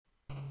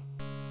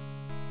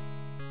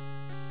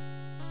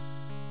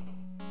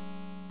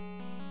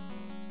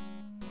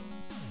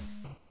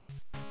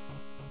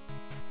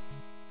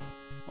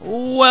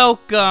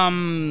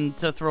Welcome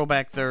to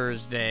Throwback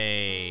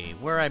Thursday,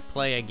 where I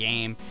play a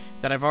game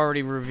that I've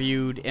already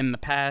reviewed in the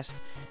past,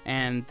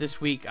 and this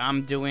week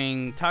I'm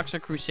doing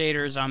Toxic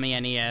Crusaders on the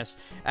NES,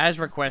 as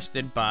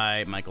requested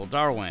by Michael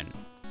Darwin.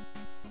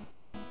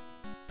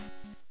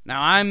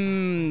 Now,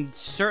 I'm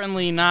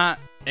certainly not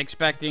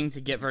expecting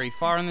to get very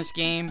far in this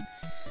game.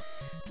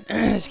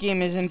 This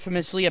game is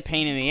infamously a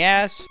pain in the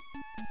ass,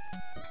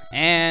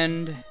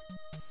 and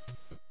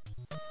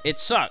it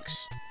sucks.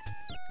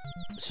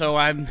 So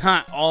I'm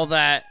not all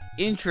that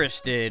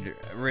interested,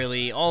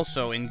 really,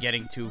 also in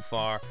getting too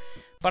far.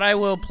 But I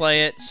will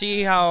play it,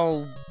 see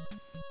how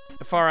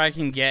far I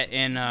can get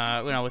in,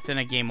 within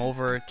a game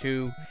over or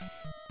two.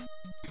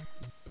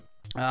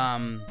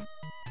 And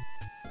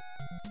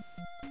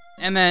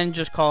then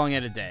just calling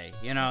it a day.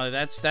 You know,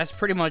 that's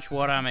pretty much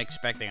what I'm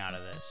expecting out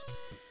of this.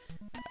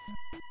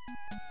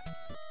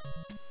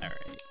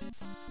 Alright.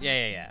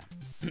 Yeah.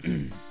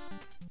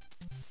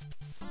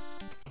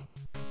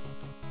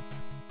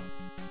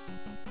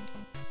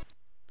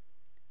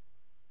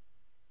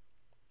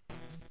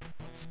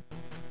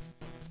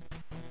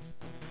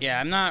 Yeah,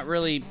 I'm not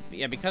really...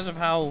 Yeah, because of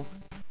how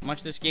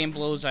much this game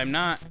blows, I'm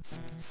not...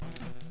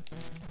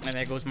 And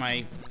there goes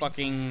my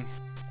fucking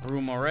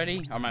broom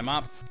already. Or my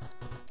mop.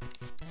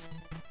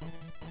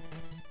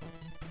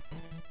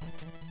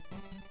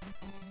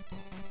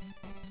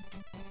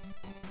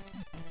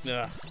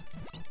 Ugh.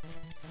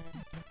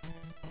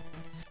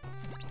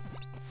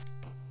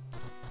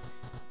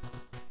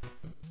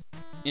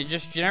 You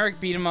just generic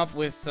beat 'em up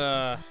with,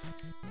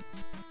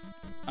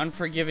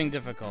 unforgiving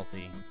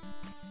difficulty.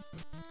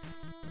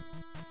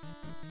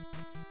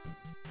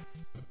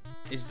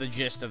 Is the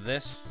gist of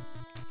this.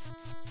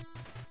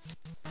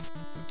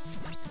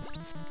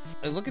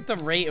 Look at the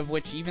rate of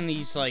which even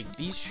these, like,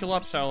 these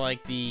schlups are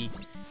like the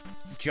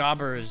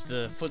jobbers,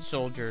 the foot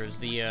soldiers,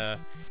 the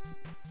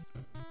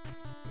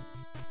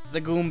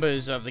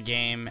Goombas of the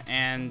game,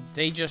 and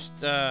they just,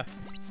 you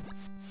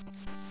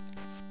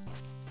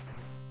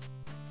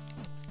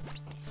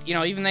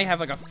know, even they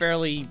have, like, a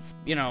fairly,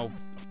 you know,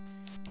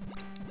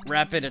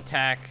 rapid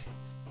attack.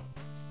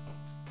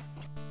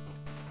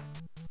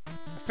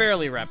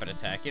 Fairly rapid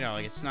attack, you know,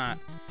 like, it's not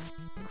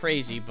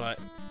crazy, but...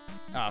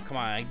 Oh, come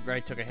on, I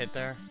already took a hit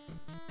there.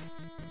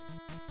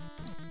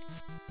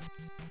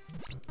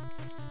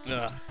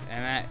 Ugh,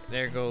 and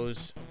there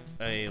goes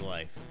a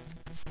life.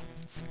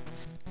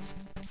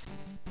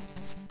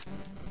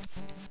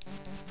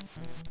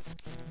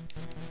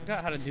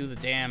 Forgot how to do the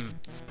damn...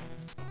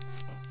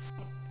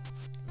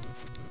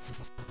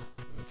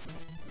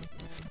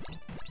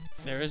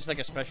 There is, like,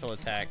 a special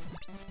attack.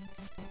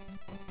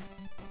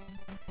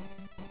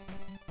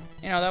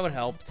 You know, that would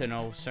help to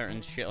know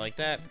certain shit like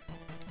that.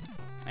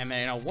 And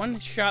then, you know, one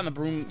shot in the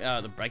broom,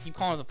 I keep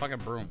calling it the fucking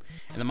broom,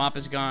 and the mop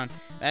is gone.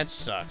 That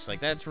sucks. Like,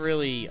 that's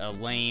really a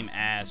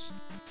lame-ass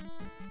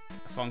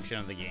function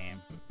of the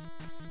game.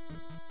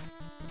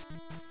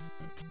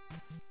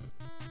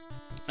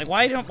 Like,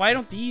 why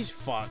don't these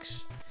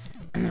fucks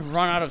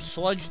run out of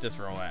sludge to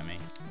throw at me?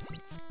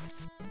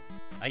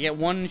 I get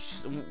one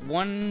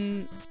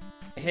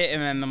hit,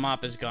 and then the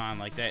mop is gone.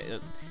 Like that.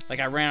 Like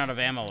I ran out of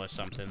ammo or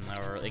something,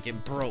 or like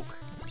it broke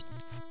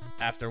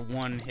after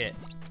one hit.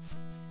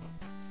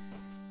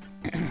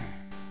 Can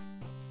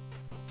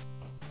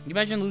you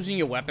imagine losing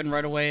your weapon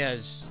right away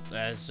as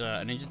a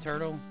Ninja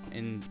Turtle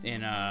in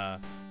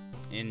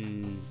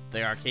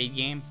the arcade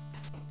game?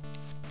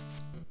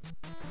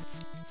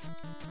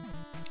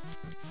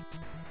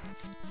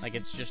 Like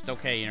it's just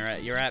okay,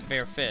 you're at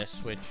bare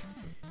fists, which,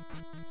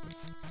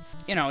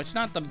 you know, it's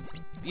not the,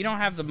 you don't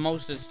have the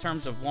most in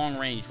terms of long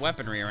range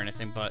weaponry or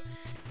anything, but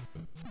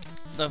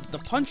the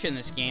punch in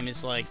this game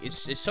is like,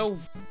 it's so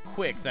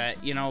quick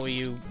that, you know,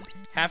 you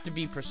have to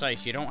be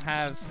precise. You don't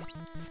have...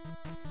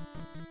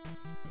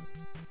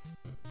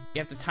 You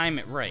have to time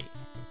it right.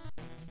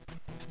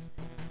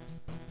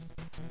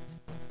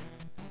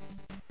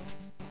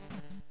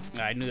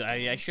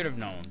 I should have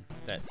known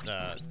that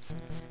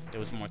there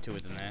was more to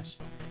it than this.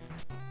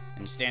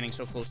 And standing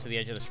so close to the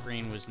edge of the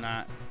screen did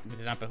not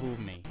behoove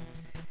me.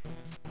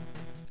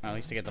 Well, at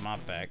least to get the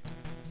mop back.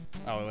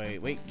 Oh,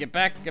 wait, get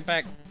back!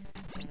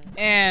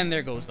 And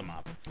there goes the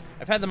mop.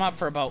 I've had the mop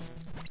for about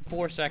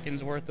 4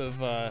 seconds worth of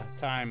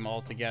time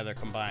altogether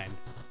combined.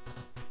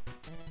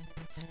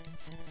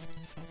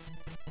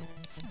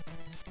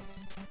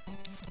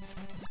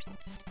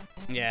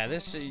 Yeah,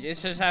 this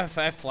just have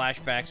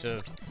flashbacks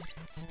of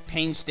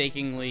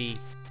painstakingly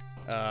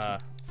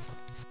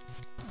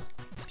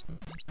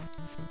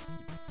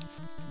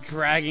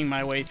dragging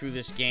my way through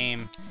this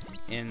game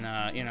in,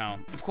 you know,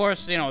 of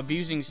course, you know,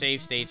 abusing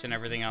save states and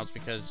everything else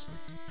because,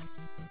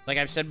 like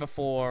I've said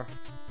before,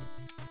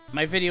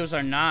 my videos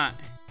are not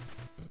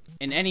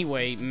in any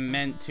way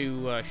meant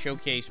to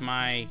showcase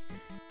my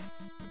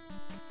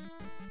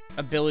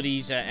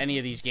abilities at any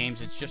of these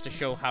games. It's just to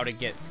show how to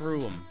get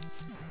through them.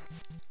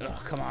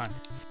 Ugh, come on.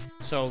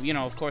 So, you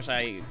know, of course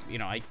I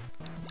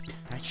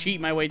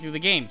cheat my way through the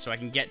game so I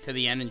can get to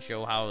the end and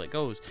show how it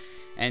goes.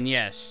 And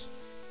yes,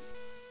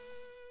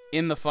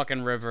 in the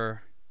fucking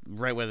river,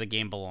 right where the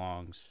game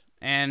belongs.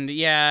 And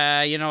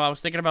yeah, you know, I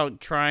was thinking about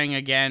trying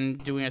again,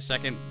 doing a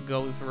second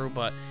go through,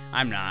 but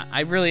I'm not.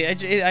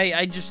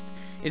 The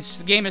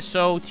game is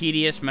so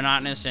tedious,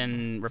 monotonous,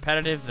 and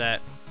repetitive that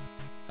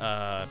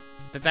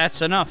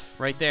that's enough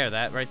right there.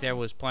 That right there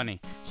was plenty.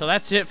 So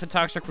that's it for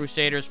Toxic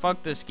Crusaders.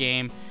 Fuck this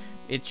game.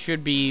 It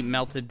should be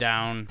melted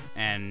down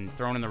and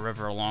thrown in the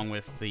river along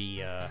with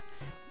the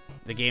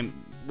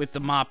game, with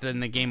the mop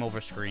and the game over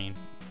screen.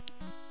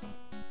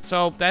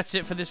 So that's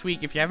it for this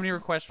week. If you have any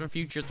requests for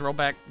future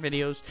throwback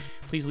videos,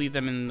 please leave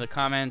them in the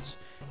comments.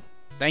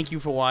 Thank you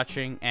for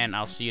watching, and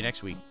I'll see you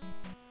next week.